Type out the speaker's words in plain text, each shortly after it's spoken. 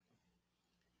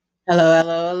Hello,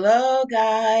 hello, hello,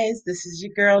 guys. This is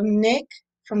your girl Nick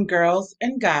from Girls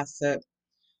and Gossip.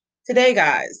 Today,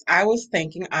 guys, I was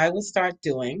thinking I would start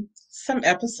doing some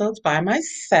episodes by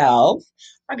myself.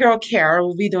 My girl Kara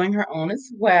will be doing her own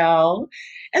as well.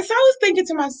 And so I was thinking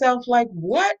to myself, like,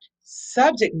 what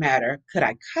subject matter could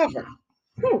I cover?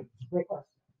 Great question.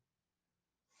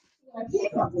 What I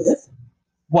came up with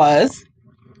was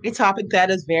a topic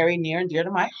that is very near and dear to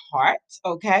my heart,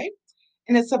 okay?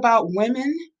 And it's about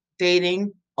women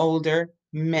dating older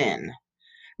men.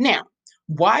 Now,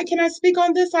 why can I speak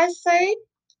on this, I say,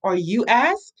 or you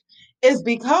ask, is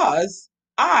because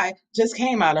I just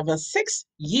came out of a 6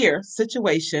 year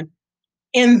situation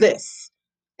in this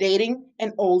dating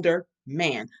an older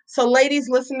man. So, ladies,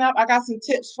 listen up. I got some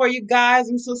tips for you guys.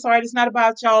 I'm so sorry. It's not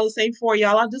about y'all. This ain't for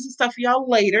y'all. I'll do some stuff for y'all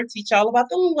later. Teach y'all about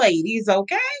the ladies,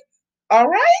 okay? All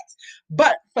right.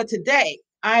 But for today,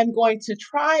 I'm going to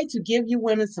try to give you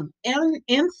women some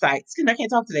insights. I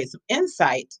can't talk today. Some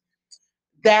insight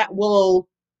that will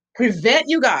prevent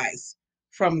you guys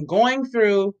from going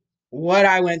through what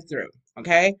I went through.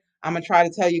 Okay. I'm going to try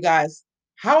to tell you guys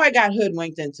how I got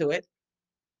hoodwinked into it,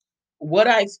 what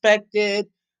I expected,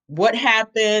 what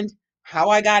happened, how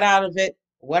I got out of it,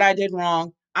 what I did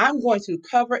wrong. I'm going to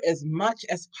cover as much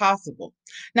as possible.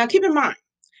 Now, keep in mind,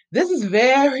 this is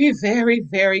very, very,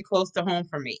 very close to home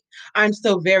for me. I'm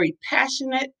still very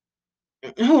passionate.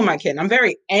 Who am I kidding? I'm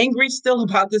very angry still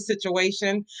about this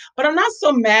situation, but I'm not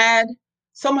so mad,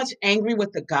 so much angry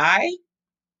with the guy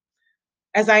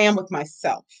as I am with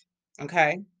myself.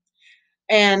 Okay.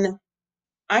 And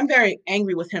I'm very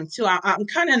angry with him too. I'm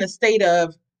kind of in a state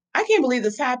of, I can't believe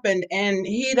this happened. And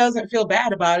he doesn't feel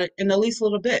bad about it in the least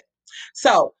little bit.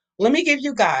 So let me give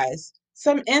you guys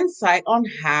some insight on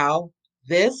how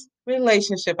this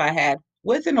relationship I had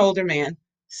with an older man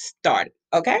started.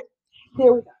 Okay.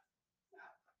 Here we go.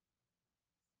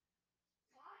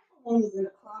 I was in a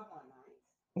club one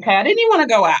night. Okay, I didn't even want to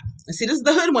go out. And see, this is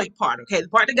the hoodwink part, okay, the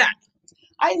part that got me.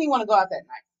 I didn't even want to go out that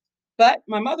night. But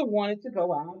my mother wanted to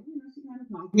go out. She kind of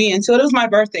talked me into it. It was my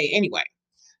birthday anyway.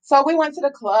 So we went to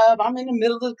the club. I'm in the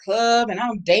middle of the club and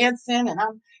I'm dancing and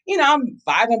I'm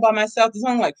vibing by myself. There's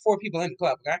only like 4 people in the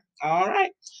club, okay? All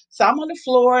right. So I'm on the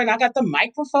floor and I got the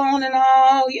microphone and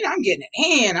all, I'm getting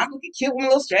it in. I'm looking cute with my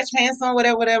little stretch pants on,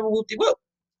 whatever, whatever, whoop whoop.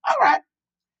 All right.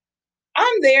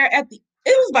 I'm there it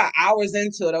was about hours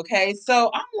into it, okay? So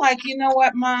I'm like, you know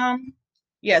what, mom?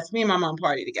 Yes, me and my mom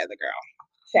party together, girl.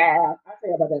 Child, I'll tell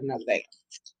you about that another day.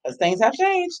 Because things have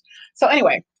changed. So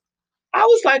anyway, I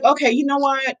was like, okay, you know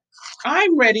what?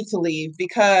 I'm ready to leave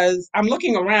because I'm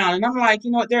looking around and I'm like,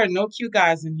 you know what? There are no cute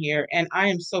guys in here, and I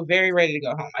am so very ready to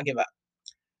go home. I give up.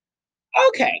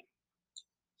 Okay.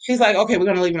 She's like, okay, we're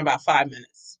gonna leave in about 5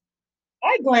 minutes.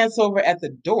 I glance over at the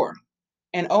door,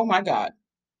 and oh my God,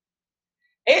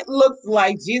 it looked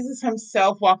like Jesus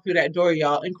himself walked through that door,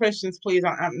 y'all. And Christians, please,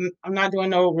 I'm not doing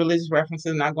no religious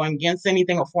references, not going against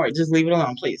anything or for it. Just leave it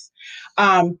alone, please.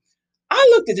 Um, I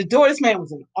looked at the door. This man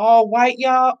was in all white,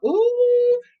 y'all.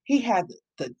 Ooh, he had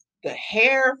the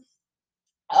hair.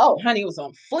 Oh, honey, it was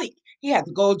on fleek. He had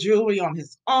the gold jewelry on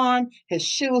his arm. His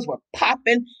shoes were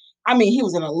popping. I mean, he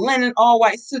was in a linen all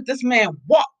white suit. This man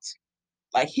walked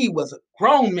like he was a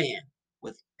grown man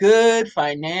with good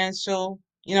financial,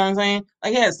 you know what I'm saying?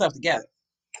 Like he had stuff together.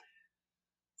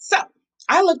 So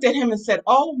I looked at him and said,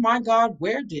 oh my God,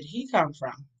 where did he come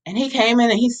from? And he came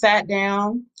in and he sat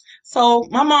down. So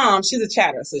my mom, she's a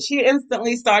chatter. So she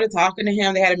instantly started talking to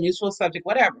him. They had a mutual subject,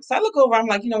 whatever. So I look over, I'm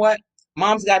like, you know what?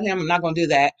 Mom's got him. I'm not going to do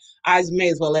that. I may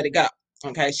as well let it go.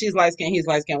 Okay. She's light skinned, he's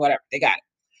light skinned, whatever. They got it.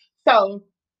 So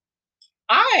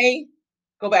I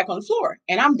go back on the floor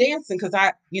and I'm dancing because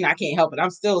I can't help it. I'm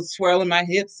still swirling my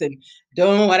hips and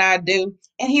doing what I do.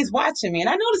 And he's watching me. And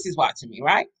I notice he's watching me,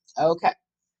 right? Okay.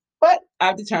 But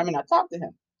I've determined I talked to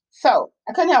him. So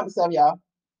I couldn't help myself, y'all.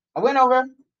 I went over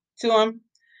to him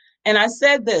and I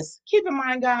said this. Keep in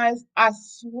mind, guys, I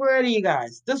swear to you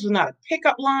guys, this was not a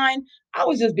pickup line. I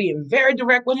was just being very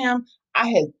direct with him. I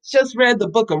had just read the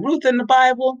book of Ruth in the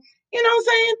Bible. You know what I'm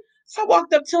saying? So I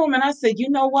walked up to him and I said, you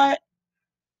know what?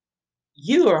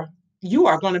 You are you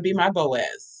are going to be my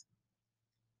Boaz.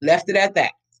 Left it at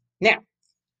that. Now,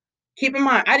 keep in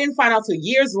mind, I didn't find out till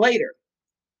years later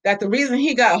that the reason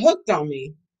he got hooked on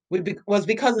me was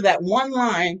because of that one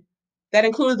line that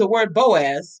included the word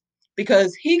Boaz,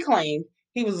 because he claimed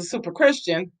he was a super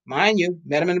Christian, mind you,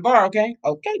 met him in the bar, okay?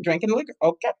 Okay, drinking liquor,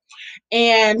 okay.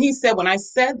 And he said, when I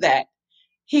said that,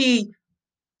 he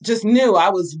just knew I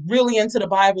was really into the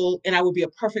Bible and I would be a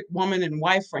perfect woman and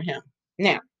wife for him.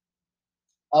 Now,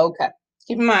 okay,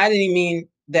 keep in mind, I didn't even mean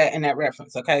that in that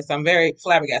reference, okay? So I'm very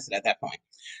flabbergasted at that point.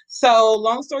 So,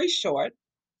 long story short,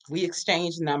 We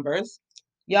exchanged numbers.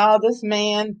 Y'all, this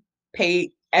man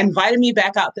invited me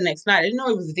back out the next night. I didn't know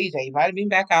he was a DJ. He invited me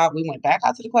back out. We went back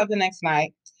out to the club the next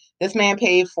night. This man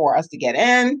paid for us to get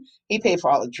in. He paid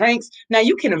for all the drinks. Now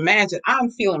you can imagine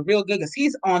I'm feeling real good because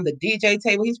he's on the DJ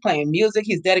table. He's playing music.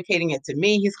 He's dedicating it to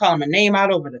me. He's calling my name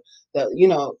out over the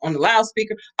on the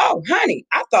loudspeaker. Oh, honey,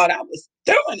 I thought I was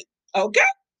doing it. Okay.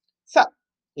 So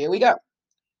here we go.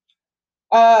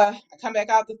 I come back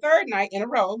out the third night in a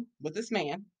row with this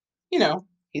man.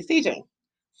 He's DJing.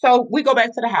 So we go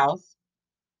back to the house.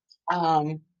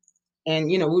 And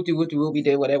we'll be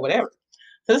there, whatever, whatever.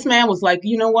 So this man was like,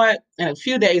 you know what? In a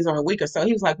few days or a week or so,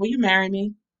 he was like, will you marry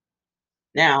me?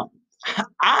 Now,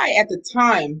 I at the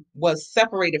time was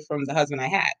separated from the husband I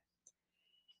had.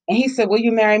 And he said, will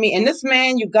you marry me? And this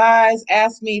man, you guys,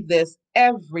 asked me this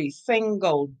every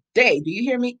single day. Do you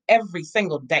hear me? Every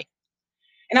single day.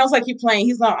 And I was like, you playing?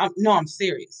 He's not, no, I'm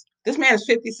serious. This man is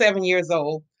 57 years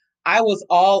old. I was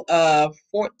all of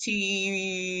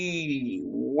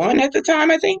 41 at the time,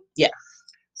 I think. Yeah.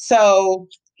 So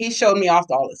he showed me off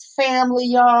to all his family,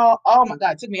 y'all. Oh my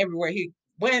God, took me everywhere he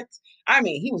went. I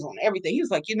mean, he was on everything. He was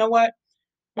like, you know what?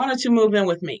 Why don't you move in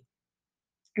with me?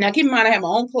 Now, keep in mind, I have my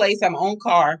own place, I have my own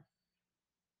car,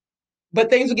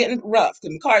 but things were getting rough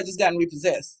because the car had just gotten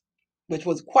repossessed, which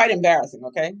was quite embarrassing,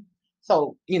 okay?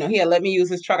 So, he had let me use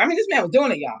his truck. I mean, this man was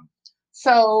doing it, y'all.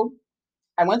 So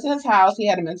I went to his house. He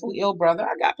had a mentally ill brother.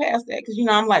 I got past that because,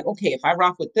 I'm like, okay, if I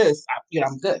rock with this,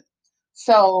 I'm good.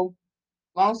 So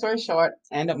long story short,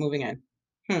 I ended up moving in.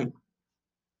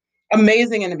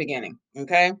 Amazing in the beginning,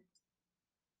 okay?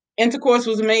 Intercourse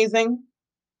was amazing.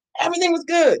 Everything was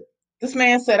good. This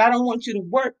man said, I don't want you to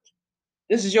work.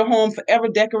 This is your home forever,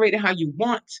 decorated how you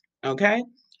want, okay?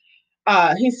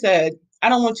 He said, I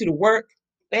don't want you to work,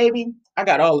 baby. I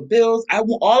got all the bills.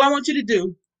 All I want you to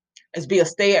do is be a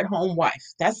stay-at-home wife.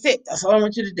 That's it. That's all I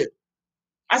want you to do.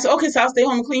 I said, okay, so I'll stay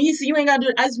home and clean. He said, you ain't got to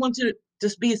do it. I just want you to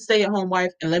just be a stay-at-home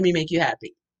wife and let me make you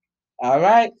happy. All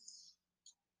right?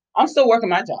 I'm still working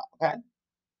my job, okay?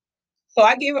 So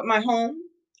I gave up my home.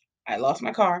 I lost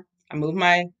my car. I moved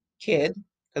my kid,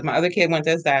 because my other kid went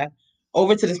to his dad,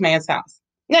 over to this man's house.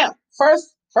 Now,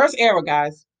 first era,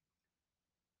 guys.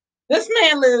 This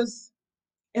man lives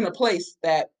in a place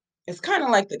that is kind of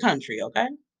like the country, okay?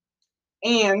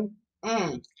 And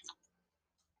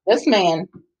this man,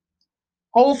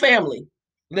 whole family,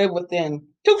 live within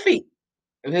 2 feet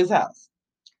of his house.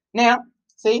 Now,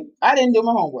 see, I didn't do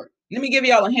my homework. Let me give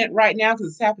y'all a hint right now because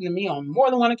it's happened to me on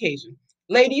more than one occasion.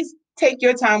 Ladies, take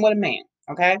your time with a man,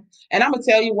 okay? And I'm going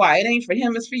to tell you why. It ain't for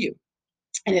him, it's for you.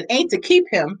 And it ain't to keep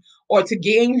him or to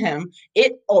gain him,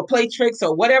 or play tricks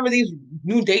or whatever these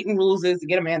new dating rules is to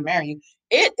get a man to marry you.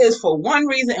 It is for one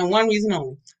reason and one reason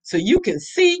only. So you can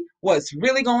see what's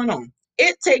really going on.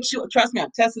 It takes you, trust me,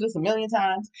 I've tested this a million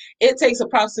times. It takes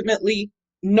approximately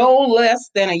no less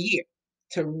than a year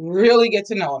to really get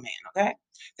to know a man, okay?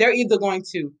 They're either going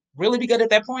to really be good at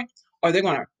that point or they're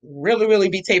going to really, really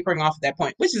be tapering off at that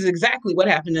point, which is exactly what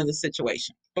happened in this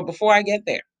situation. But before I get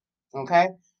there, okay?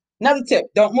 Another tip,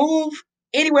 don't move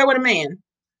anywhere with a man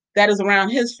that is around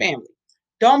his family.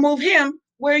 Don't move him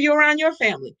where you're around your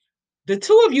family. The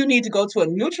two of you need to go to a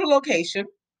neutral location.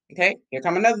 Okay, here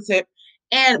come another tip.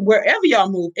 And wherever y'all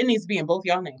move, it needs to be in both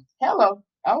y'all names. Hello.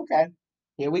 Okay,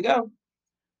 here we go.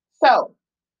 So,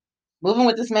 moving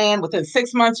with this man within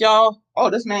 6 months, y'all. Oh,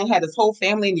 this man had his whole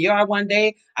family in the yard one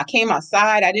day. I came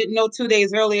outside. I didn't know 2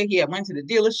 days earlier he had went to the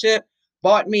dealership,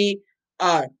 bought me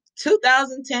a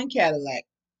 2010 Cadillac.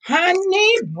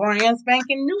 Honey, brand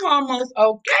spanking new almost.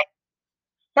 Okay.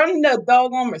 From the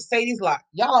doggone Mercedes lot.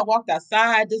 Y'all, I walked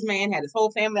outside. This man had his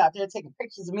whole family out there taking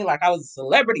pictures of me like I was a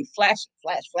celebrity. Flash,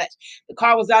 flash, flash. The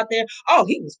car was out there. Oh,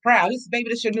 he was proud. He said, baby,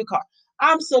 this is your new car.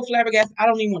 I'm so flabbergasted. I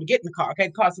don't even want to get in the car. Okay,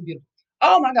 the car's so beautiful.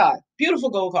 Oh my God. Beautiful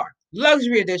gold car.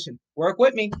 Luxury edition. Work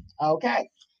with me. Okay.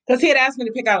 Because he had asked me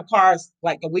to pick out cars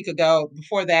like a week ago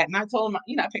before that. And I told him,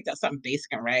 I picked out something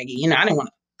basic and raggy. I didn't want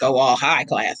to go all high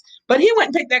class. But he went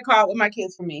and picked that car with my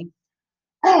kids for me.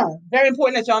 Very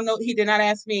important that y'all know he did not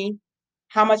ask me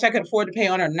how much I could afford to pay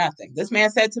on or nothing. This man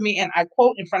said to me, and I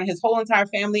quote in front of his whole entire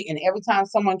family, and every time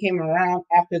someone came around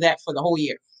after that for the whole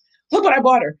year, look what I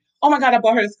bought her. Oh my God, I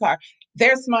bought her this car.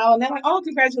 They're smiling. They're like, oh,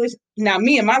 congratulations. Now,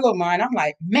 me and my little mind, I'm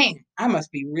like, man, I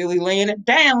must be really laying it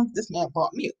down. This man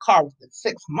bought me a car within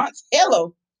 6 months.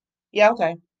 Hello. Yeah,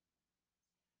 okay.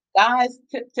 Guys,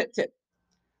 tip.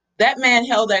 That man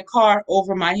held that car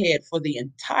over my head for the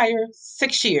entire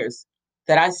 6 years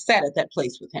that I sat at that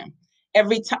place with him.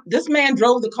 Every time this man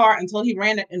drove the car until he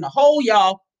ran it in the hole,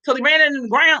 y'all, till he ran it in the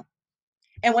ground.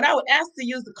 And when I would ask to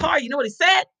use the car, you know what he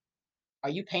said? Are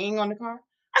you paying on the car?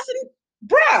 I said,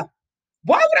 bruh,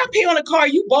 why would I pay on a car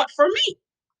you bought for me.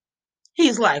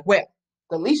 He's like, well,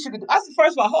 the least you could do. I said,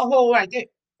 first of all, hold right there.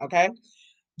 Okay.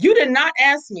 You did not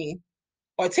ask me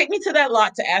or take me to that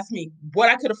lot to ask me what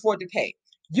I could afford to pay.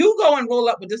 You go and roll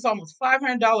up with this almost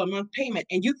 $500 a month payment,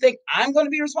 and you think I'm going to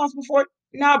be responsible for it?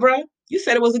 Nah, bro. You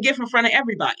said it was a gift in front of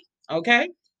everybody. Okay.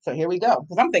 So here we go.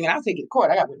 Because I'm thinking I'll take it to court.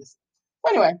 I got witnesses.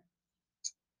 But anyway,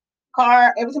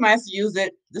 car, every time I have to use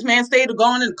it, this man stayed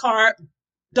going in the car,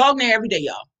 dog there every day,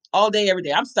 y'all. All day, every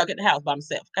day. I'm stuck at the house by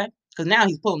myself, okay? Because now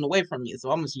he's pulling away from me. It's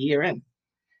almost a year in.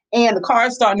 And the car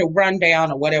is starting to run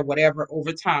down or whatever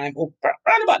over time.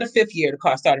 Around about the 5th year, the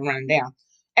car started running down.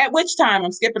 At which time,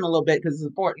 I'm skipping a little bit because it's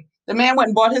important. The man went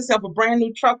and bought himself a brand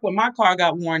new truck when my car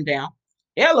got worn down.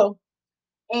 Hello.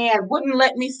 And wouldn't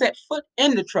let me set foot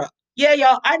in the truck. Yeah,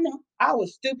 y'all, I know. I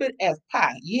was stupid as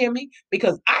pie. You hear me?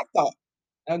 Because I thought,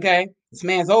 okay, this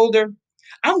man's older.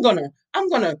 I'm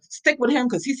gonna stick with him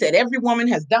because he said every woman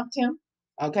has dumped him.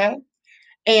 Okay.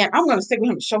 And I'm gonna stick with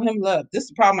him and show him love. This is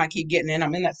the problem I keep getting in.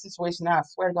 I'm in that situation now. I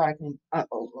swear to God, I can.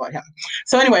 Oh Lord, help me.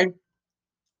 So anyway,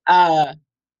 I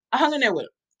hung in there with him.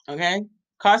 Okay,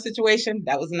 car situation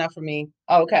that was enough for me.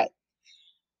 Okay,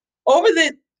 over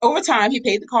the over time, he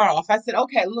paid the car off. I said,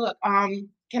 okay, look,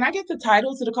 can I get the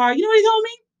title to the car? You know what he told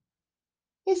me?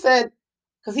 He said,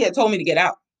 because he had told me to get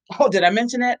out. Oh, did I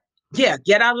mention that? Yeah,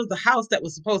 get out of the house that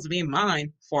was supposed to be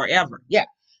mine forever. Yeah.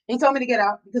 He told me to get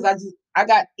out because I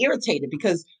got irritated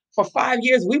because for 5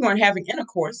 years we weren't having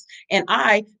intercourse and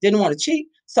I didn't want to cheat.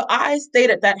 So I stayed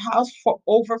at that house for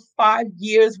over 5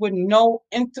 years with no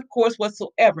intercourse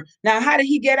whatsoever. Now, how did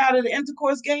he get out of the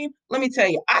intercourse game? Let me tell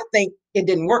you, I think it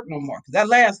didn't work no more because that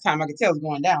last time I could tell it was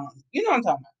going down. You know what I'm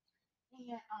talking about?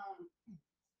 Yeah,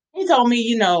 he told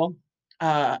me,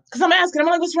 because I'm asking him,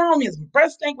 I'm like, what's wrong with me? Is my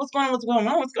breast stink? What's going on? What's going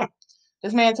on? What's going on?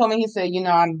 This man told me, he said,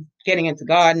 I'm getting into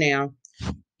God now.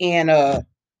 And, the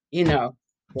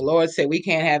Lord said, we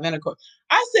can't have intercourse.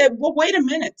 I said, well, wait a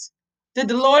minute. Did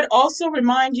the Lord also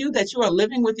remind you that you are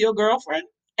living with your girlfriend?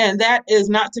 And that is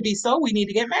not to be so. We need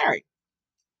to get married.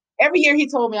 Every year he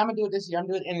told me, I'm going to do it this year. I'm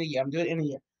doing it in a year. I'm doing it in a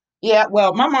year. Yeah,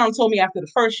 well, my mom told me after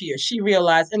the first year, she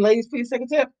realized, and ladies, please take a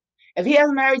tip. If he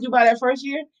hasn't married you by that first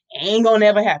year, it ain't going to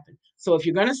never happen. So if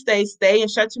you're going to stay and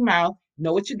shut your mouth,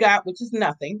 know what you got, which is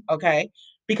nothing, okay?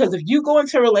 Because if you go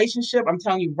into a relationship, I'm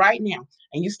telling you right now,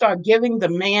 and you start giving the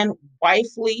man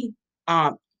wifely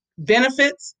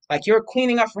benefits, like you're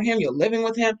cleaning up for him, you're living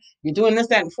with him, you're doing this,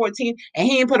 that, and 14, and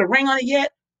he ain't put a ring on it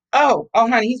yet,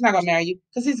 honey, he's not going to marry you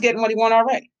because he's getting what he wants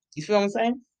already. You feel what I'm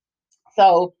saying?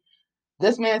 So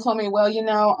this man told me, well,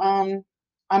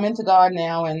 I'm into God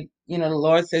now, and the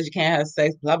Lord says you can't have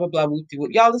sex, blah blah blah.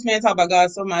 Y'all, this man talk about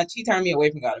God so much, he turned me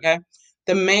away from God. Okay,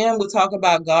 the man would talk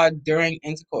about God during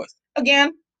intercourse.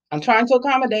 Again, I'm trying to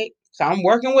accommodate, so I'm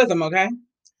working with him. Okay,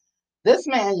 this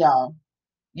man, y'all,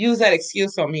 used that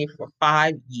excuse on me for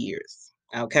 5 years.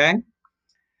 Okay,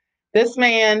 this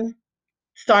man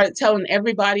started telling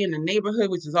everybody in the neighborhood,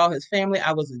 which is all his family,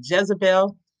 I was a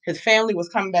Jezebel. His family was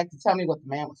coming back to tell me what the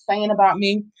man was saying about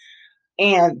me.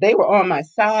 And they were on my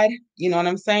side. You know what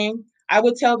I'm saying? I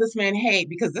would tell this man, hey,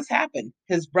 because this happened.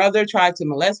 His brother tried to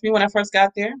molest me when I first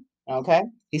got there. Okay.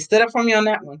 He stood up for me on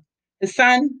that one. His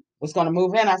son was going to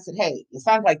move in. I said, hey, your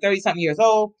son's like 30 something years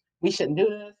old. We shouldn't do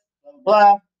this.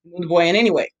 Blah, blah. The boy in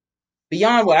anyway.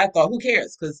 Beyond what I thought, who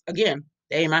cares? Because again,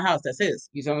 they ain't my house. That's his.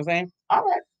 You know what I'm saying? All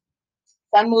right.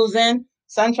 Son moves in.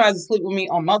 Son tries to sleep with me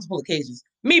on multiple occasions.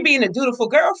 Me being a dutiful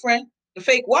girlfriend, the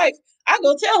fake wife, I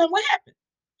go tell him what happened.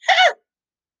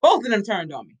 Both of them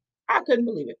turned on me. I couldn't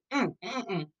believe it.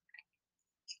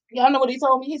 Y'all know what he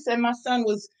told me? He said my son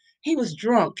he was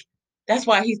drunk. That's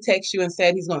why he texted you and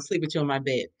said he's gonna sleep with you in my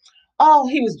bed. Oh,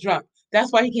 he was drunk.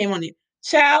 That's why he came on it.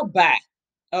 Child, bye.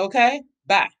 Okay,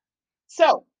 bye.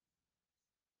 So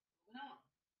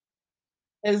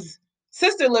his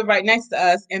sister lived right next to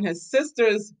us, and his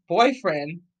sister's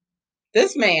boyfriend,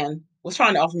 this man, was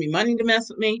trying to offer me money to mess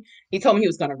with me. He told me he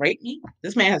was gonna rape me.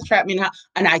 This man has trapped me in the house.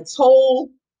 And I told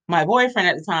my boyfriend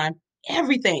at the time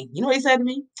everything. You know what he said to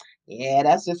me? Yeah,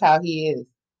 that's just how he is.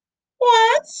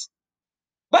 What?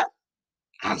 But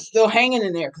I'm still hanging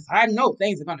in there because I know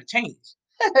things are going to change.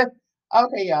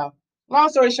 Okay, y'all. Long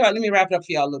story short, let me wrap it up for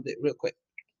y'all a little bit real quick.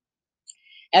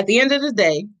 At the end of the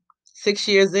day, 6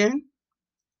 years in,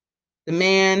 the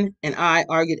man and I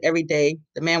argued every day.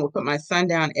 The man would put my son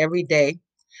down every day.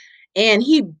 And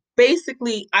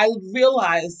I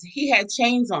realized he had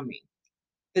chains on me.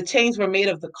 The chains were made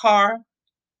of the car,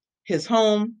 his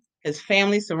home, his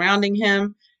family surrounding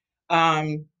him,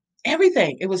 um,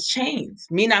 everything. It was chains.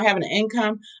 Me not having an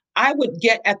income. I would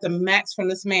get at the max from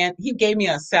this man. He gave me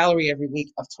a salary every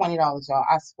week of $20, y'all.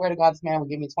 I swear to God, this man would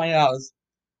give me $20.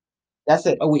 That's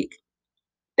it, a week.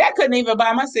 That couldn't even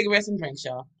buy my cigarettes and drinks,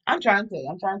 y'all. I'm trying to tell you.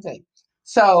 I'm trying to tell you.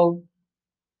 So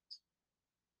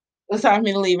it was time for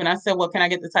me to leave, and I said, "Well, can I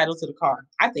get the title to the car?"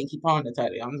 I think he pawned the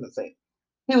title. I'm gonna say.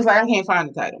 He was like, "I can't find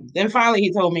the title." Then finally,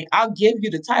 he told me, "I'll give you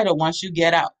the title once you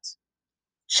get out."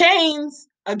 Chains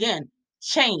again,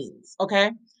 chains.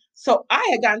 Okay. So I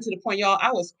had gotten to the point, y'all.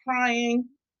 I was crying.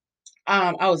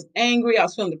 I was angry. I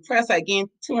was feeling depressed. I gained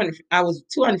 200. I was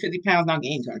 250 pounds. Not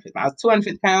gained 250 pounds. I was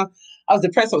 250 pounds. I was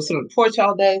depressed. I was sitting on the porch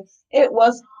all day. It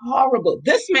was horrible.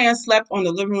 This man slept on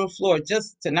the living room floor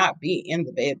just to not be in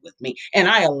the bed with me, and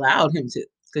I allowed him to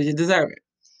because you deserve it.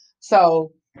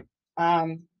 So,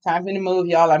 time for me to move,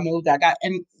 y'all. I moved.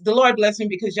 And the Lord blessed me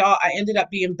because y'all, I ended up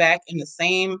being back in the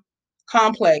same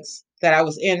complex that I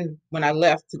was in when I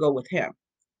left to go with him.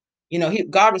 You know,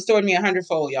 God restored me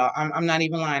 100-fold, y'all. I'm not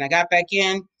even lying. I got back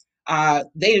in.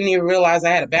 They didn't even realize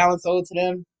I had a balance owed to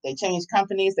them. They changed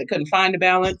companies. They couldn't find the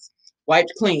balance.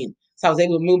 Wiped clean. So I was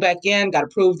able to move back in, got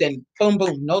approved, and boom,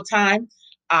 boom, no time.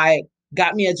 I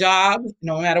got me a job,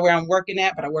 no matter where I'm working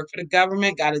at, but I work for the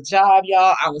government, got a job,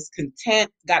 y'all. I was content,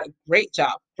 got a great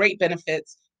job, great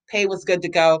benefits, pay was good to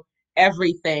go,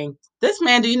 everything. This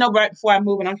man, do you know, right before I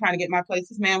moved and I'm trying to get my place,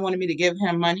 this man wanted me to give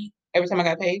him money every time I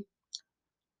got paid.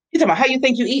 He's talking about how you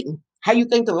think you eating, how you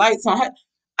think the lights on.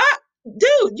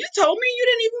 Dude, you told me you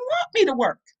didn't even want me to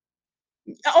work.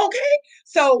 Okay.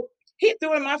 So he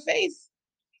threw in my face,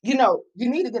 you know, you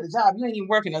need to get a job. You ain't even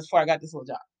working as far I got this little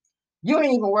job. You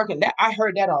ain't even working. That I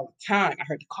heard that all the time. I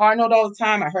heard the car note all the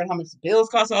time. I heard how much the bills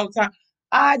cost all the time.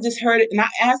 I just heard it. And I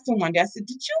asked him one day, I said,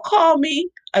 "Did you call me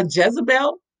a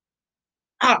Jezebel?"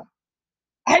 Uh,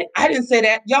 I didn't say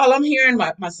that. Y'all, I'm hearing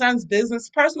my son's business,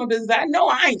 personal business. I know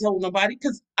I ain't told nobody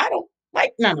because I don't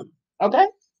like none of them. Okay.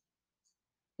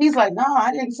 He's like, "No,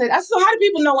 I didn't say that." So how do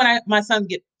people know when my son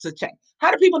gets a check?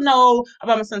 How do people know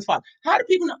about my son's father? How do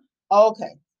people know?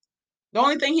 Okay. The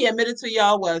only thing he admitted to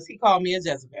y'all was he called me a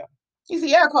Jezebel. He said,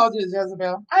 "Yeah, I called you a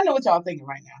Jezebel." I know what y'all thinking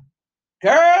right now.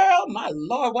 Girl, my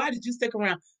Lord, why did you stick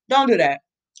around? Don't do that.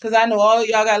 Because I know all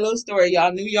y'all got a little story.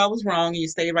 Y'all knew y'all was wrong and you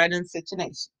stayed right in the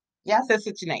situation. Yeah, I said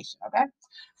situation, okay?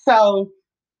 So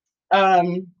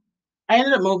um I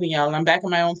ended up moving, y'all, and I'm back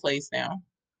in my own place now.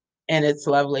 And it's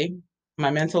lovely. My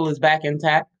mental is back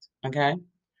intact. Okay.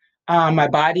 My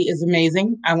body is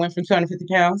amazing. I went from 250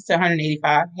 pounds to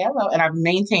 185. Hello. And I've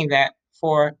maintained that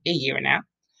for a year now.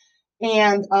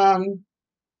 And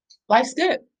life's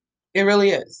good. It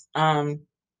really is. I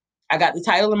got the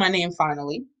title in my name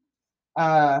finally.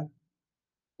 Uh,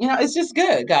 it's just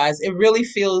good, guys. It really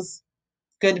feels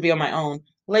good to be on my own.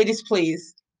 Ladies,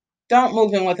 please don't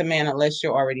move in with a man unless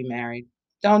you're already married.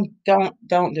 Don't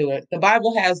do it. The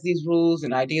Bible has these rules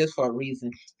and ideas for a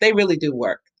reason. They really do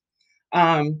work.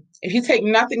 If you take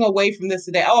nothing away from this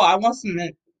today,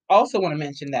 also want to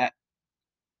mention that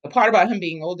the part about him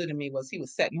being older than me was he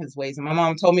was set in his ways. And my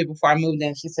mom told me before I moved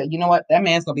in, she said, "You know what? That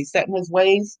man's gonna be set in his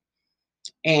ways,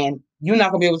 and you're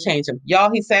not gonna be able to change him."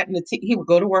 Y'all, he sat in he would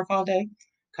go to work all day,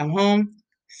 come home,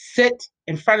 sit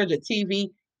in front of the TV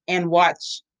and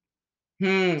watch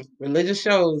religious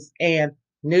shows and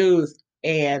news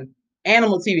and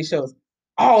animal TV shows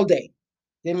all day.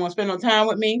 Didn't want to spend no time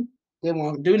with me. Didn't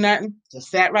want to do nothing. Just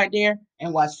sat right there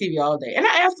and watched TV all day. And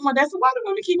I asked him one day, I said, "Why do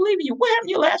women keep leaving you? What happened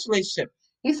to your last relationship?"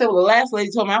 He said, "Well, the last lady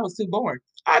told me I was too boring."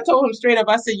 I told him straight up,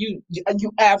 I said, "You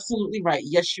absolutely right.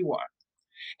 Yes, you are."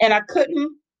 And I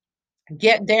couldn't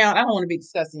get down. I don't want to be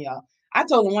discussing y'all. I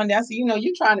told him one day, I said,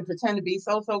 "You're trying to pretend to be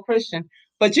so Christian,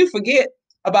 but you forget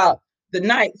about the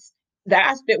nights that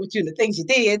I spent with you, the things you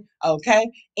did, okay?"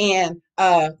 And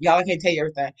y'all, I can't tell you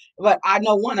everything, but I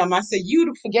know one of them. I said,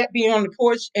 "You forget being on the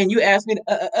porch and you asked me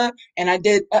to and I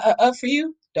did for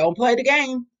you. Don't play the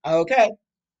game, okay?"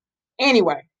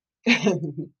 Anyway,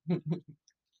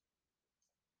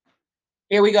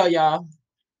 here we go, y'all.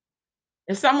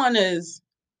 If someone is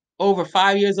over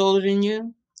 5 years older than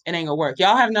you, it ain't gonna work.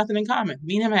 Y'all have nothing in common.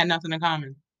 Me and him had nothing in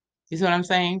common. You see what I'm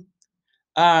saying?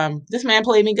 This man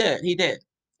played me good. He did.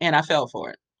 And I fell for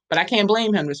it. But I can't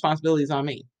blame him. The responsibility is on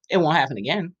me. It won't happen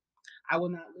again. I will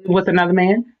not live with another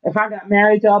man. If I got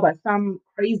married, y'all, by some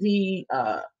crazy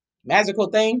magical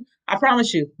thing, I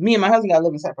promise you, me and my husband gotta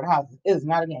live in separate houses. It is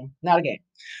not a game. Not a game.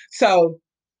 So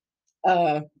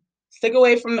uh stick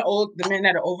away from the men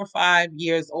that are over 5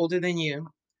 years older than you.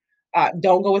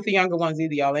 Don't go with the younger ones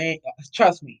either, y'all. Ain't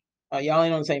trust me. Y'all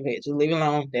ain't on the same page. Just leave it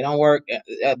alone. They don't work.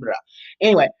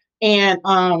 Anyway, and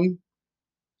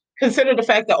consider the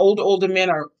fact that older men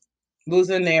are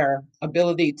losing their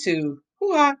ability to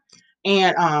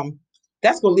and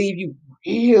that's gonna leave you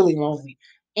really lonely.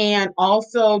 And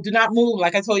also, do not move,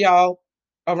 like I told y'all,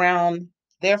 around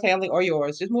their family or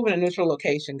yours. Just move in a neutral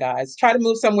location, guys. Try to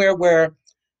move somewhere where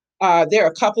there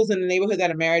are couples in the neighborhood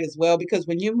that are married as well, because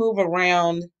when you move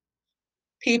around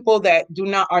people that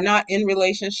are not in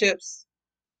relationships,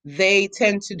 they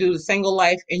tend to do the single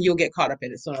life, and you'll get caught up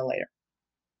in it sooner or later.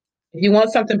 If you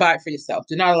want something, buy it for yourself.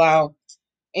 Do not allow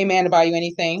a man to buy you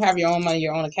anything. Have your own money,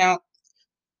 your own account.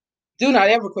 Do not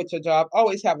ever quit your job.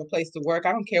 Always have a place to work.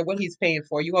 I don't care what he's paying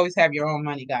for. You always have your own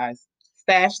money, guys.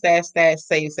 Stash, stash, stash,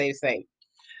 save, save, save.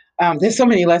 There's so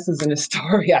many lessons in the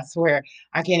story. I swear,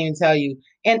 I can't even tell you.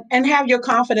 And have your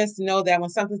confidence to know that when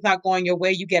something's not going your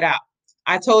way, you get out.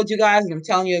 I told you guys, and I'm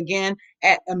telling you again,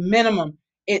 at a minimum,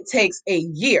 it takes a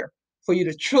year for you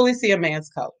to truly see a man's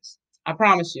colors. I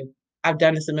promise you. I've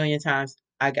done this a million times.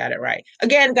 I got it right.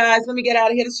 Again, guys, let me get out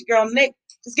of here. This is your girl, Nick.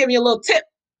 Just give me a little tip.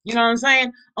 You know what I'm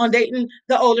saying? On dating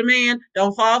the older man.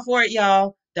 Don't fall for it,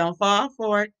 y'all. Don't fall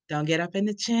for it. Don't get up in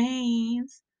the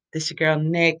chains. This is your girl,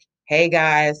 Nick. Hey,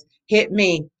 guys, hit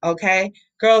me, okay?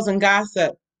 Girls and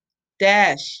Gossip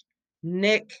dash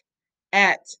Nick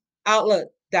at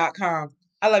outlook.com.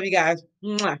 I love you guys.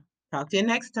 Mwah. Talk to you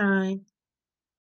next time.